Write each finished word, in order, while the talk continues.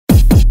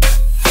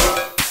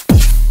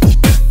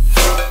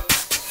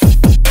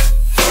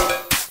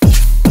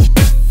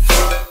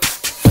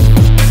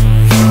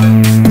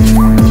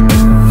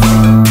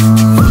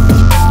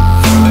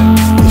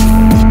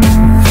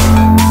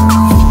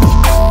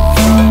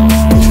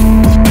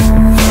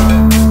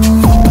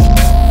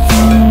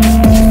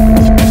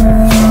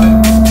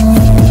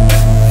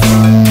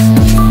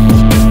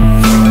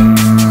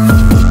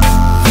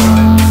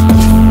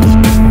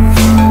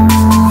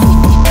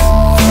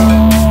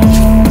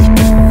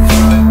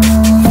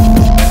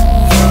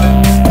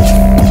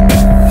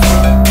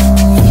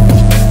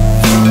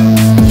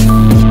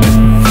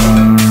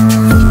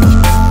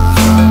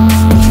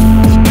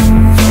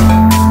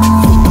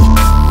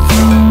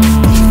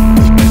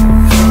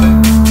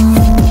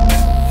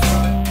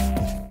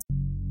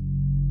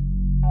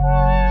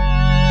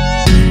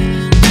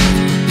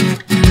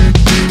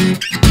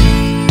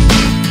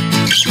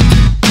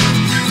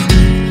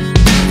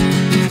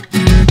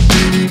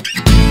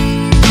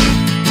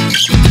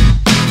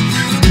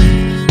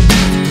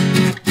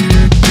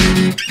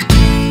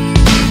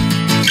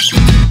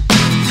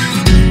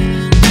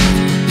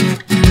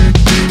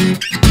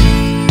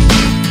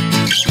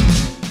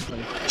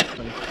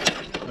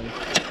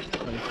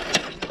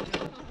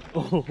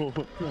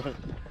There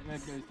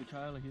goes the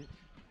trailer hitch.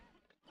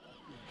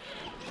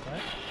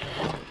 Right?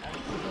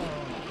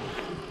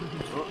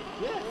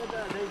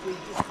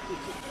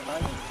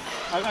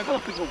 I got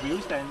a bigger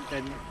wheels than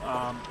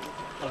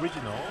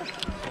original.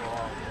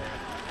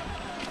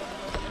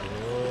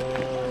 Oh,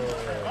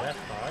 that's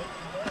high.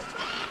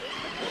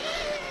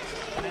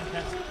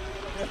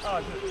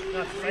 Oh,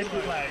 that's safety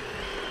flag.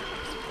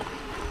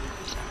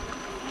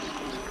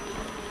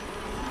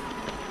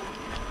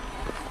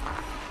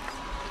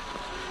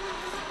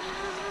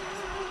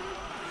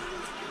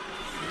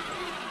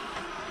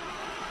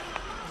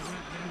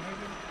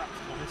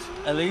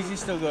 At least you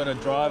still got to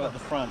drive at the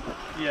front.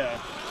 Yeah.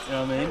 You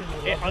know what I mean?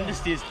 It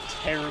understeers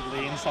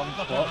terribly in some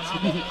spots.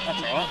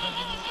 That's alright.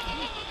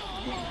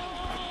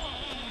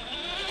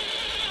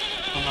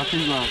 I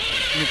can look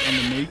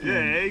underneath.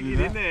 Yeah, get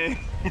in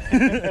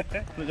there.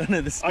 Look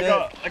under the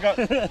skirt. I got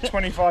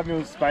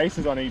 25mm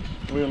spaces on each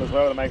wheel as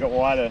well to make it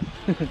wider.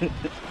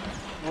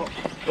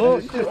 Oh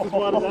shit!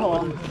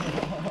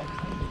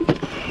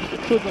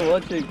 Kids are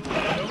watching.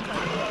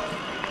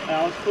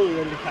 I was fully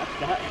ready to catch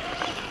that.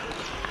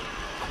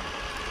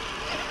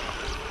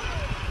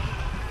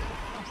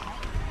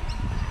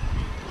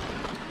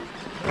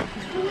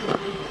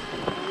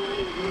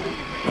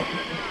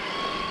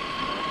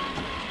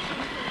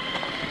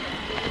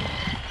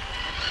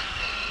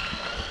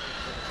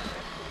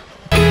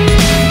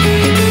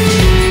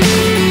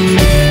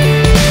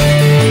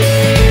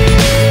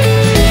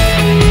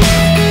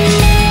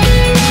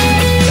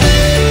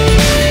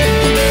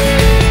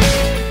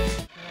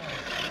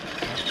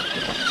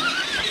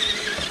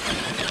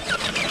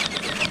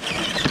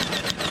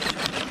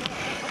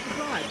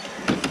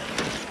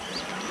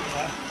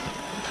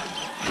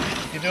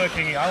 Do it,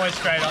 Kingy. I went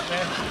straight up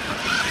there.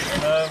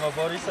 No, my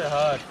body's so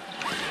hard.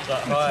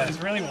 That high. It's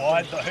really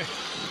wide though.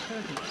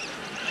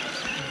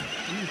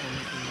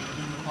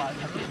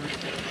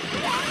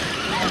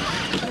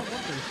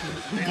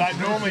 Like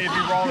normally you'd be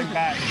rolling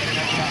back, but it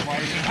doesn't that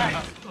way.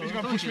 He's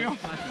gonna push me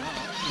off.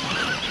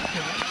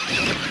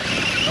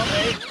 Not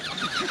me.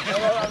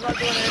 I'm not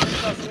doing anything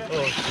else yet.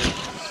 Oh shit.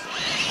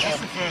 That's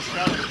the first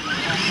shot.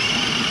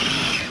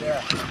 Yeah.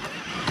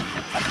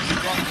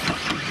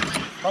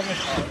 Where are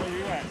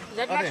you at? Is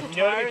that an actual You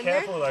gotta tire be in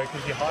there? careful though,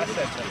 because your high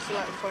sets it.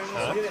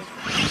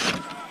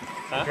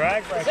 Huh?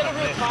 Drag brake Is that a on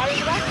real this. tire in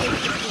the back?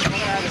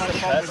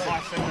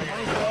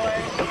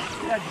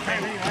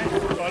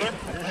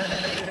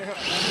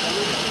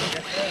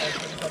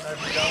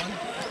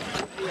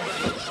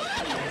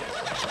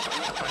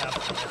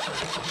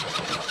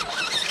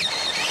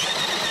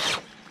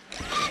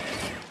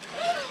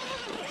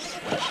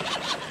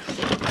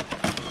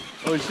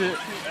 Oh shit.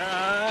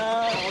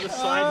 Oh, the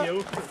side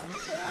hill.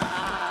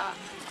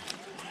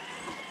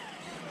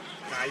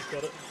 Nah, he's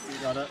got it. You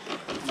got it.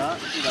 Nah,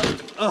 you got it.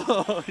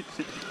 Oh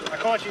shit. I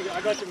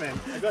got you, man.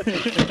 I got you.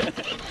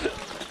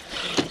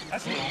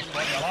 That's a nice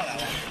body. I like that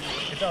one.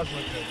 It does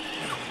look good.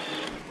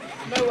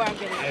 No way I'm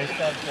getting it. It's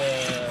got the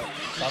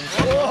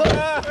sunset.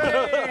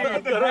 Hey,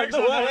 the brakes on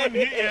the one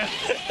hit you.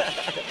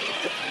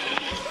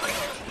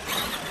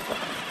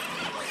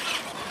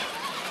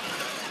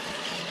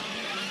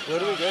 Where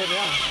do we go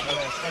now?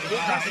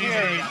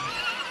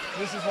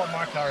 This is what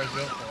my car is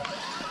built for.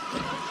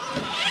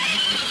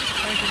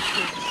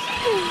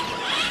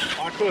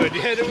 I could,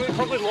 yeah, we would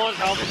probably launch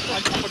up a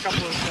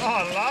couple of...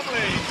 Oh,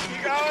 lovely. You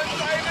going,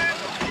 David?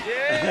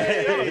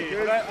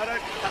 Yeah. I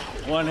don't...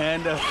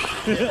 One-hander.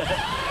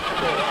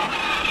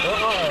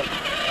 Alright,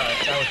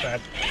 that was bad.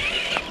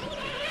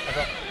 I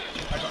got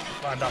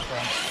lined up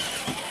wrong.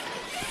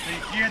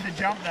 You had to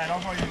jump that, I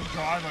thought you could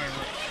drive over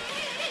it.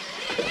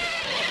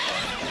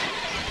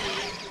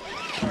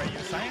 Sorry, you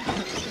were saying?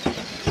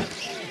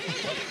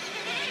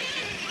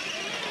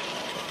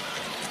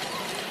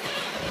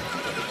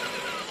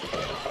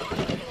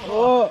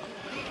 Oh!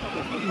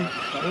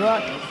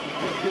 Right.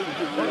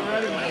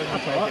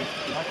 That's alright.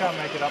 I can't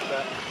make it up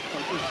there.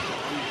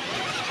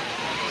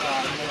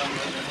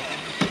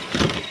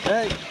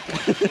 Hey!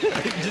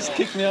 Just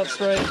kick me up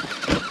straight.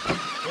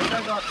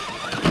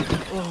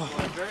 Oh.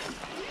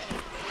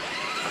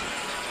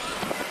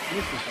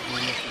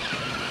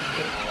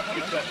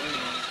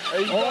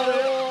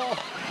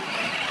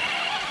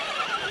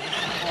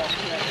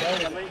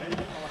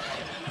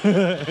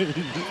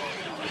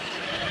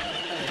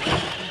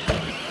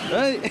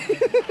 Hey!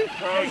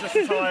 Oh, it's just a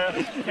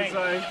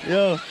tyre.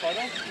 Yo.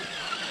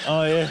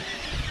 Oh yeah.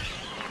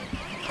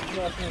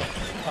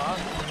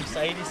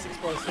 Mercedes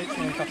 6x6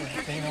 and a couple of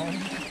 15 on.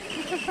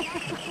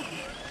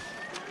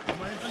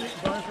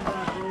 Both of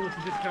our rules to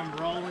just come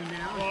rolling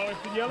now. Well, if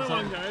the other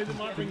one goes, it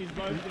might bring his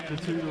boat down.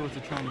 The two doors are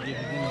trying to get it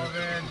in. Oh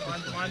man,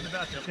 mine's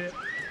about to tip.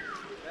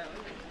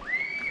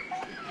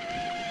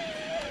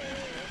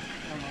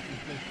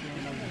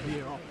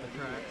 Here off the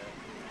track.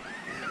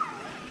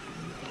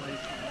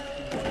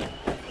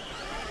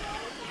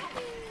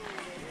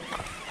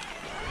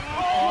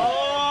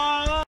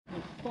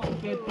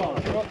 There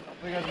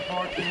goes the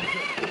car.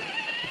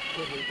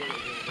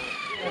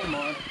 Never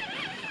mind.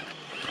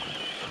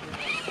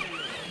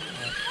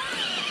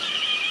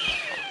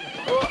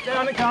 Oh,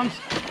 down it comes. comes.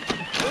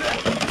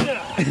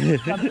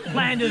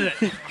 Landed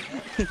it.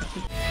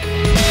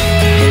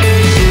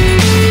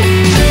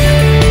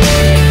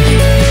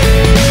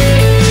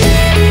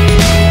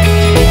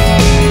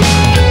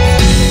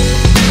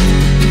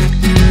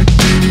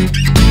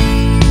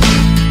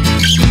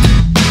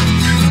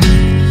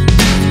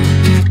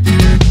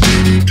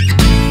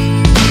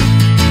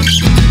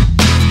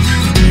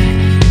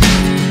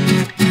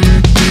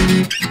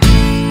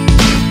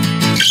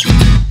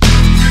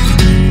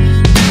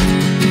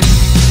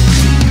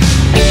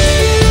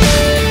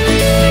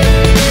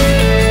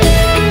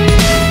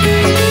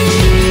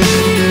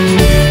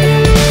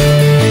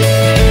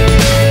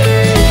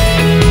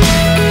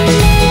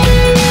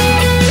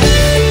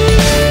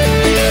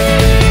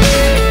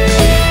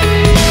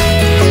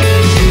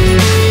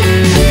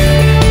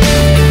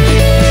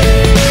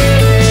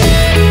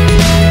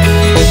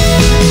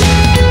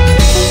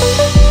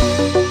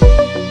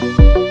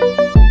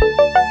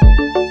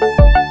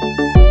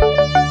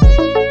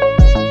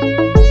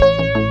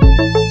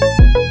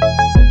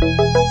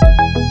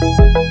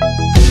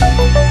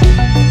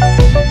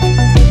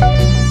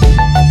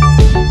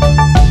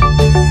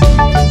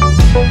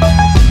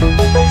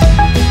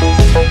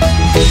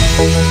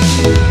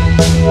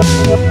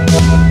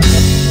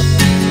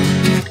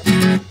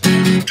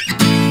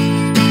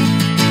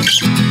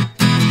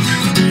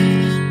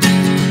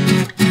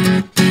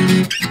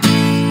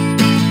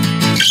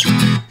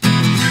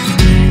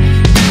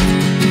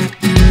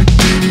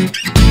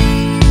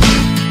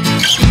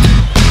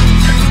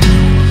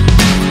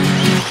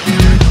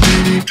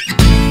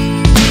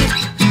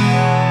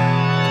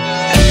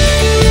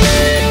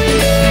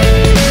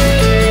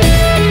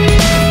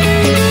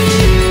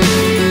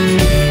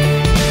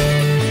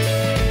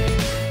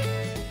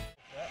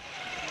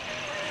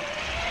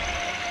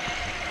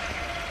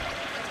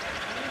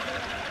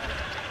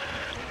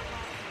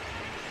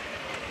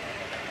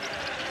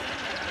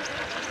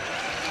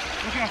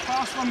 Look how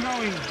fast I'm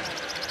going.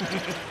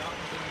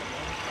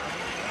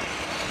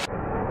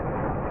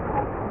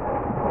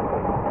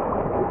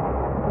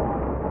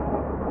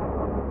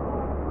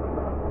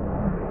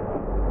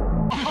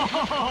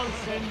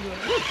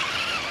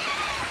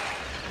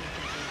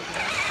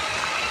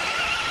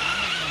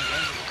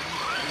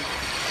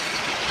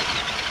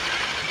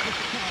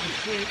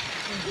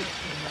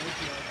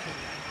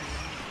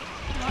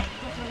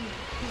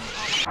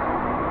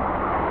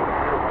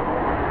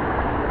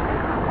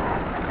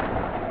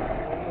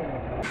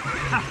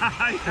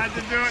 You had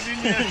to do it,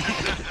 didn't you?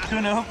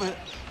 Couldn't help it.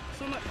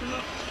 So much for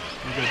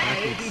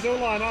nothing. You can do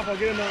line up, I'll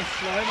get a nice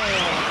slow-mo.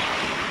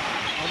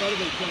 I've got to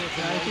be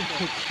careful. I can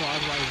cook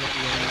sideways at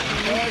the end.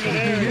 Go over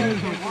there.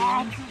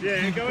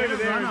 Yeah, go over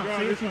there and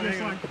drive this one.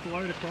 Just like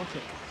float across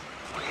it.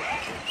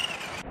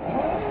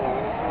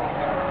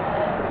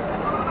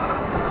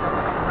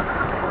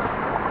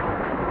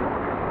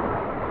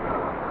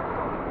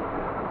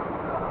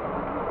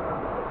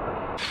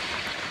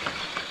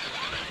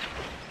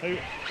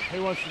 Who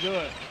wants to do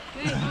it?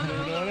 Yeah,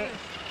 Doing it?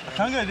 I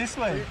can't go this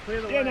way.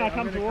 Yeah, no,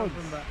 come towards.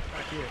 Back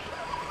here.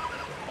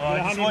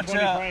 Just watch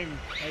out. Frame.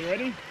 Are you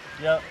ready?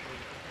 Yep.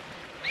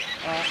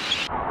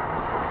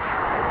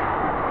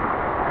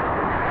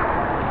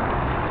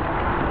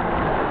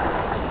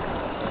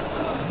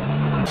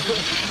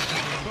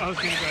 I was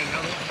going to go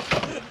another one.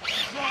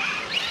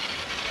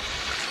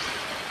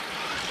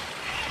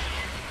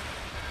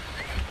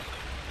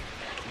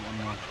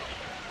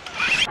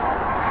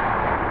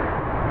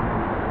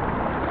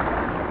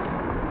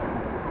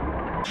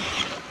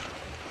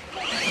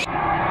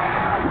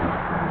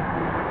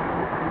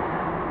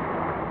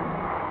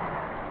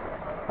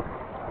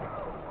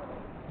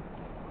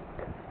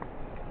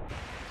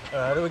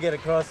 Alright, how do we get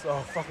across?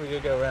 Oh fuck, we gotta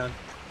go around.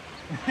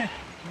 We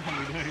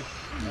do.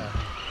 Yeah.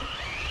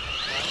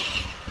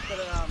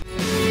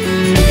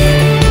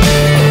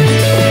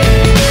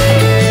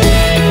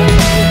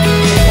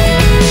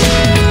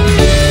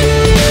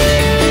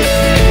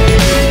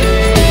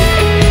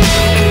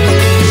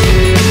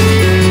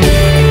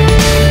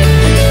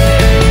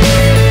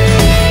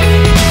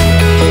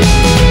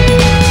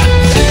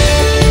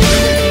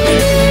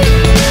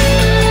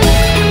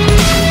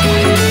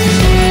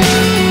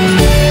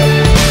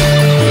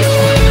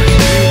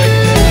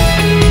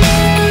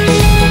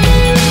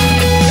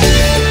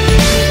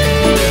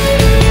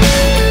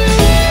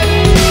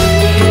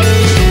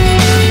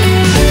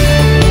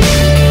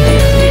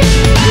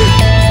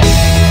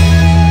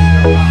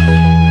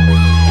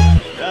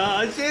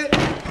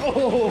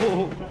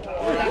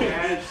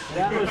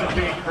 That was a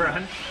big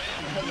crunch.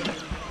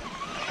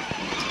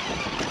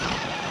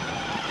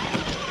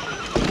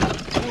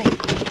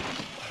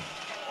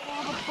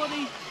 Oh,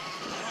 buddy.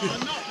 Oh,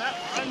 not that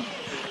one.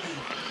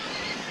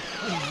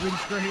 Oh,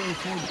 windscreen all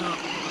fogged up.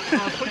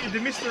 Oh, put your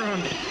demister on.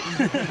 What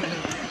are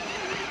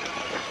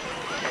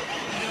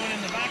you doing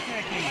in the back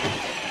there, King?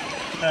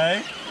 Hey?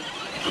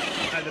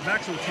 Hey, the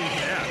back's all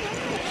tinted out.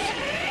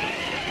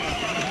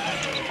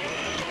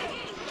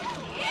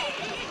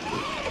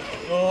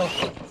 Oh.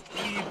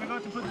 You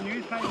forgot to put the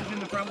newspapers in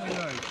the front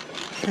window.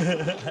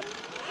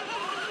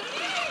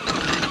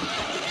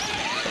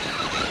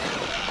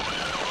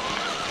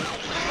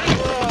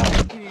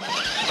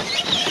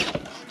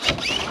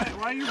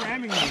 are you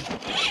ramming me? I'm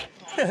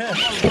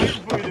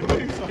waiting for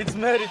you to move. So. It's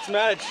match.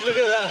 Look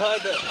at that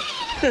hard.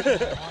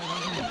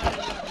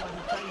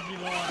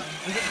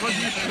 Was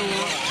you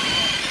sure?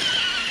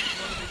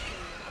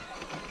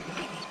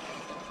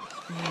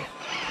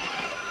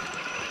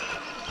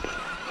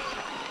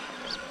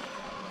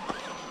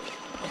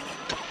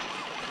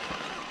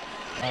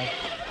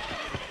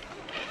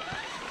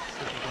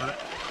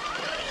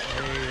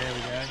 There we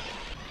go.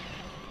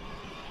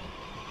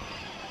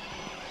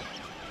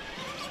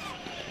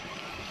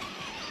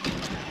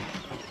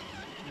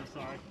 No,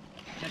 sorry.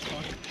 Next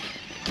one.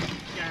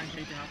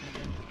 Guaranteed to happen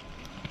again.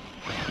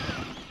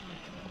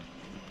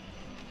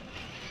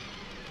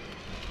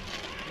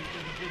 There's a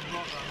big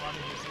rock I'm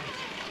running this thing.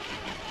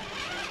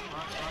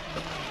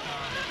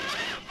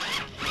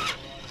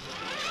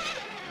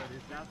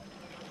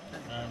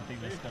 I don't think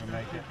that's gonna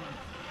make it.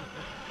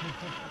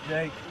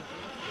 Jake,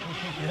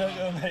 you're not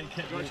gonna make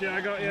it. Got you,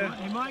 I got you.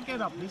 You might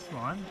get up this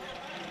one.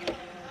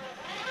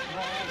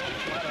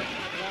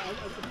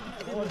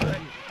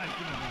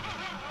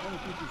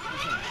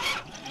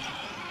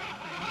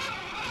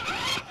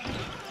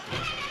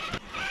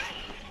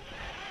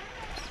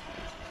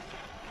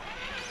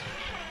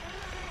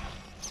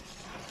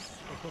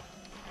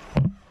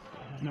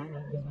 No.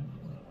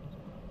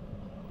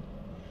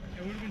 It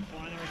would have been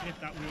fine, I reckon, if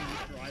that wheel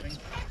was driving.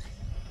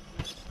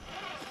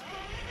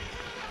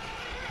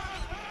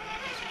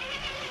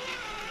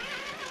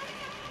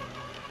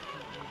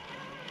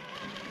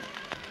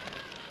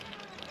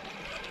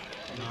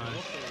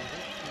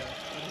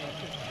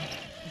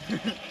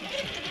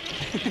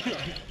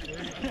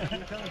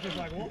 That was just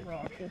like, what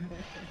rock?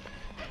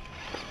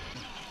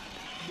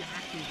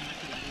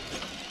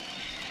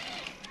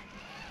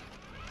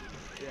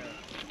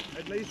 Yeah,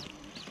 at least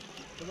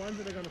the ones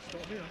that are going to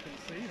stop me I can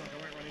see, like I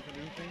won't run into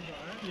little things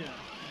like that. Yeah.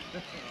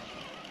 That's alright.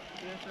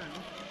 Yeah, fair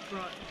enough.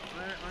 Right,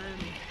 I'm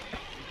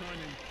trying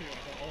to see what I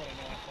want to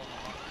know from the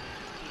heart.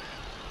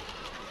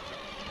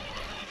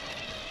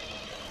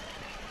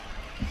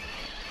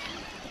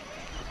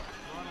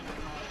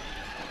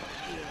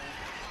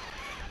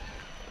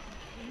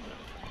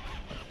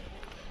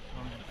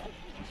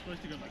 It's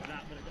supposed to go like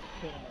that, but it got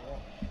caught on the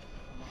rock.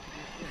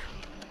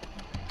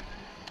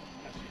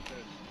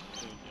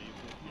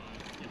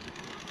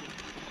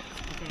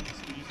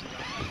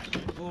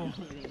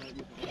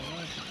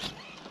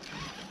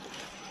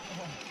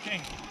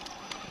 King.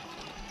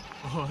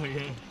 Oh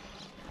yeah.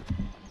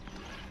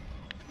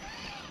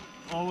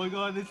 Oh my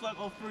god, it's like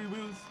off 3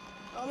 wheels.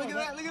 Oh look at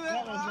that, look at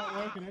that. That one's not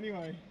working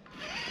anyway.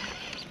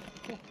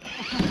 That's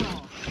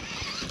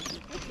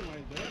the way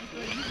to do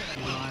it.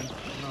 Line.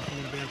 I'm not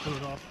going to be able to pull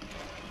it off.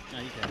 No,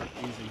 you can.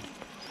 Easy.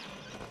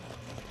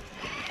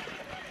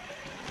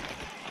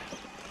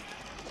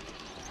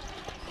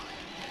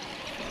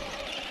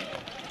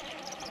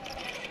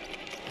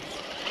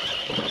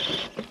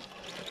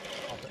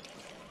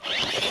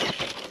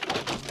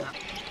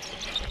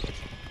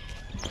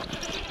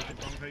 Did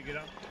Bronco get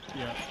up?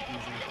 Yeah,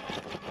 easy.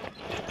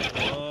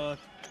 What?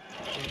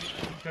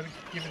 You've got to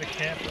give it a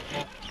careful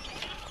pop.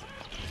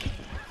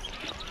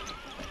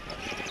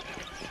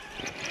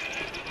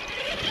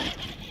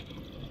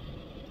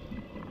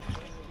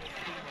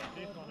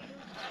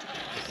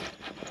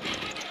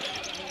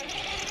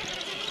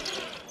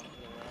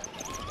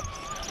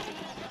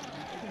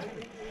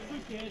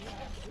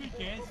 Who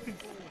cares?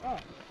 Oh,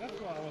 that's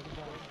why I wasn't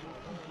going.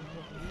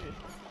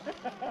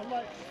 I'm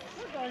like,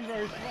 we're going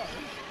very slow.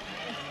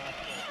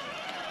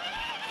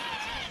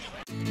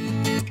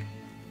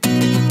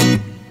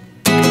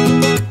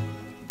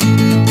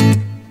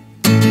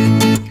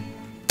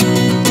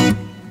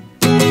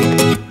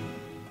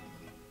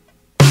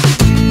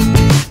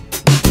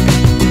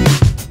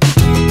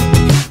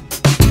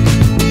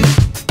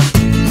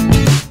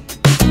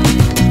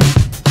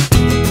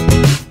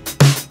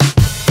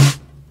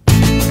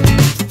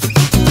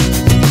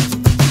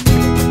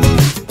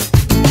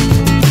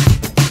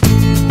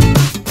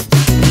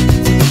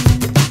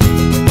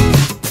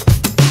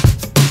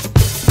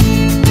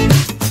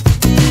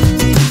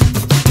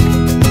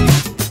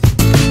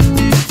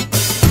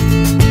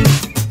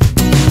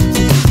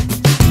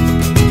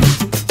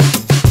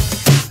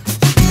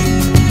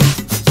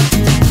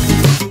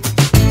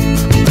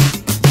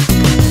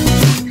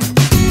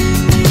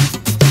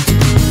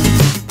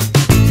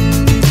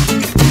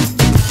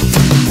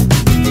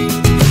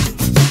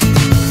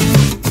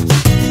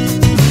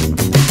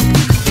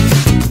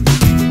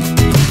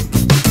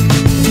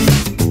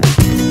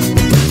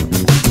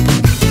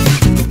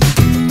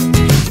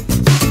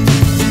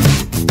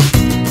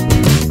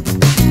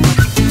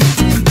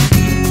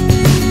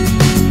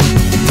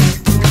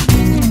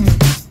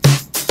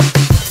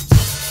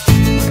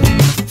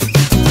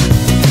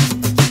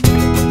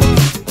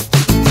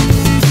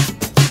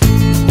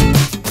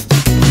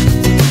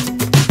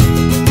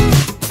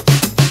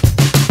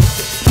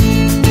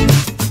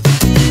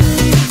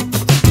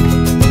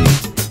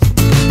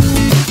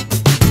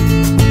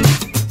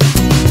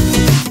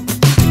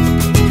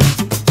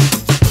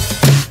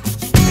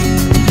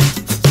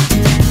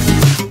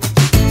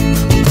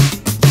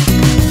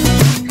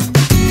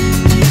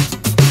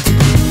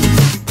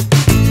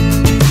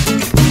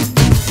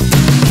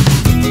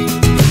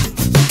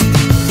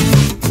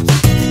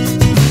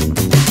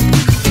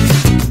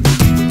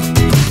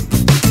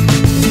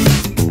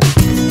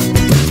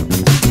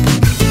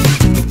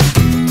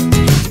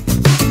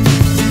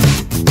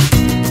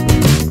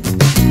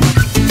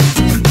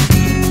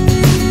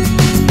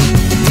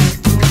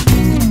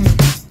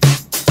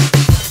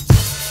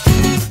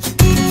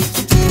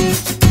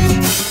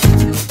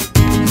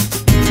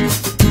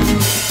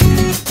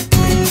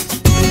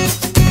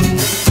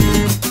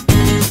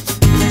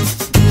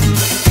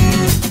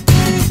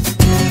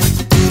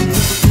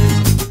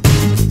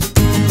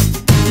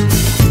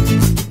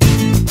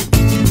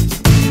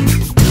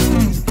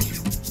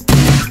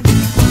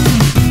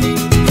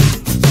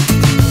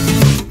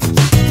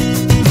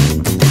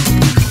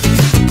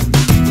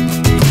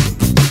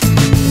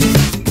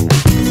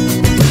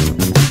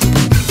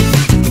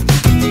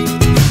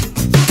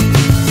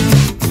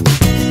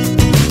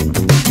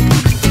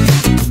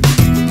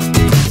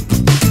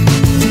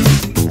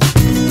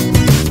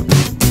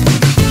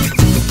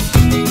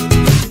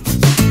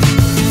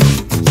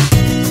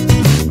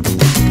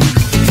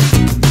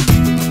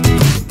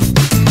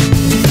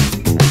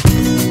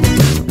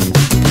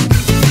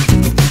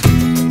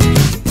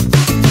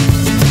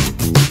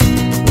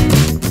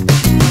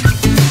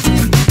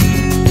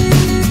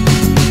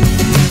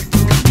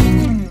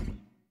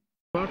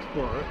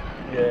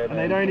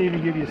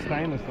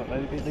 stainless,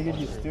 like they give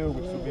you steel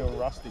which will be all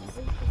rusty.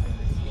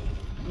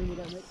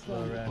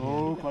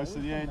 Oh, close to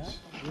the edge.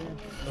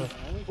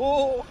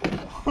 Oh!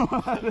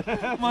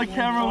 My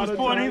camera was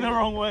pointing the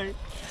wrong way.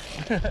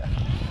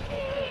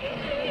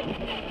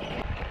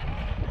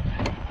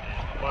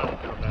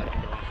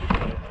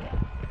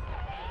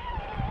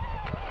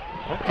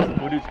 The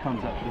footage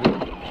comes up to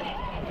it.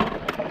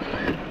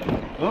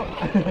 Oh!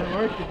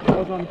 That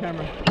was on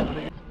camera.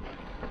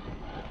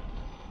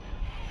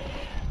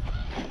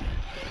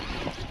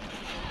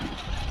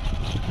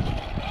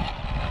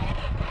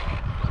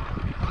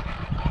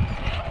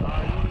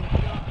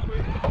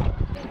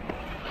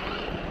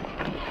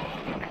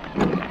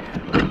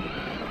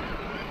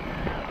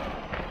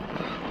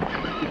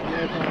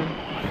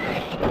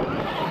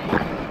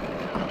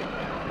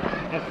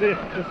 That's it,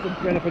 just the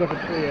benefit of a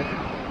tree.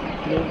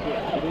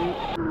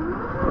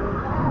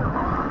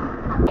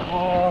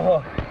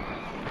 Oh!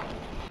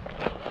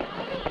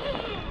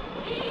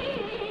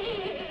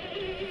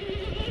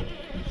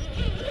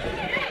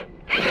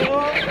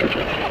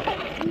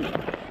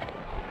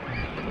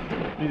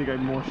 Need to go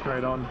more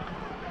straight on.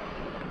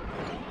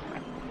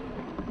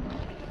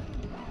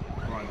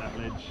 Right, that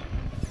ledge.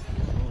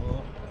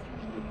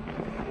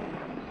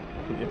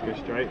 I think you have to go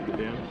straight and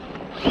down.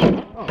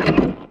 Oh, I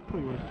thought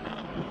you would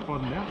have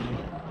bottomed out.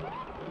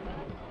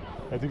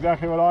 That's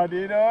exactly what I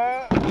did.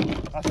 I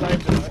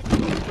saved it.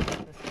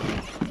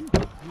 You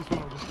just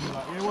want to just be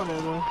like, yeah,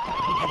 whatever.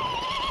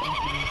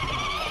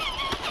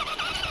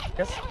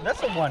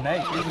 That's a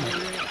 1/8, isn't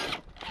it?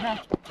 No.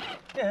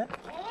 Yeah.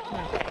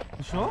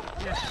 You sure?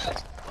 Yeah.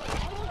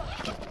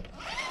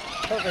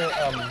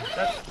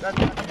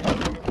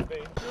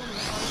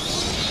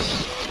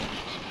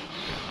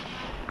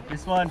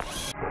 This one.